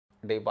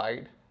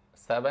divide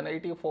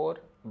 784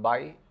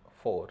 by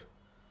 4.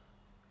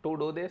 To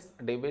do this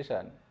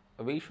division,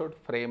 we should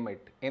frame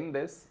it in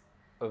this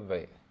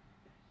way.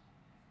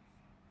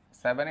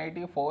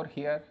 784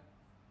 here,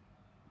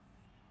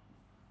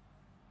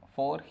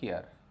 4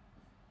 here.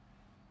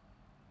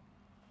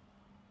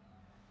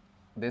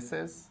 This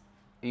is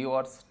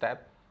your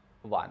step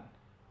 1.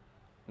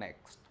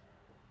 Next,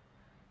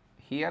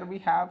 here we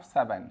have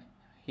 7,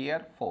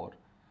 here 4.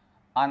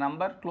 A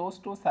number close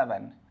to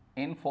 7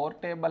 in 4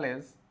 table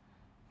is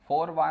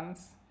 4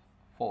 ones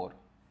 4.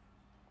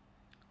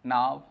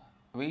 Now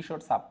we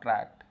should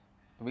subtract,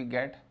 we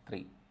get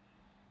 3.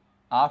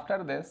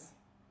 After this,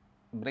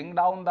 bring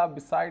down the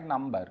beside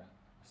number,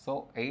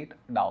 so 8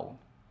 down,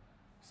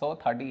 so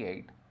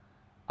 38.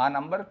 A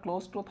number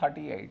close to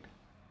 38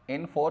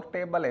 in 4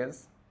 table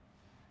is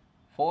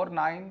 4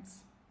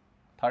 nines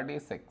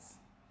 36.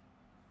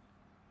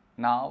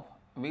 Now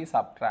we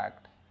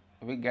subtract,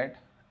 we get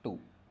 2.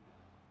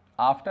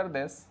 After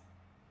this,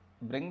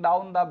 bring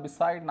down the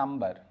beside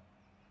number,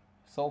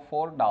 so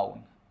 4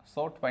 down,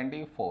 so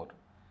 24.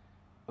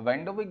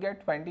 When do we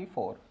get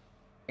 24?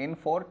 In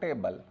 4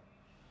 table,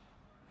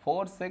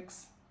 4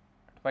 6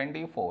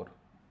 24.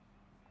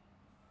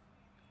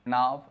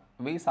 Now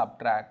we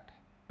subtract,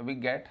 we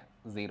get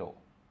 0.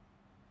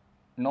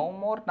 No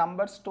more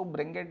numbers to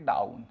bring it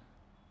down,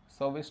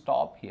 so we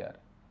stop here.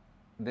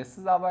 This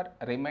is our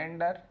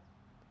remainder,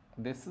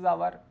 this is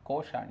our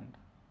quotient.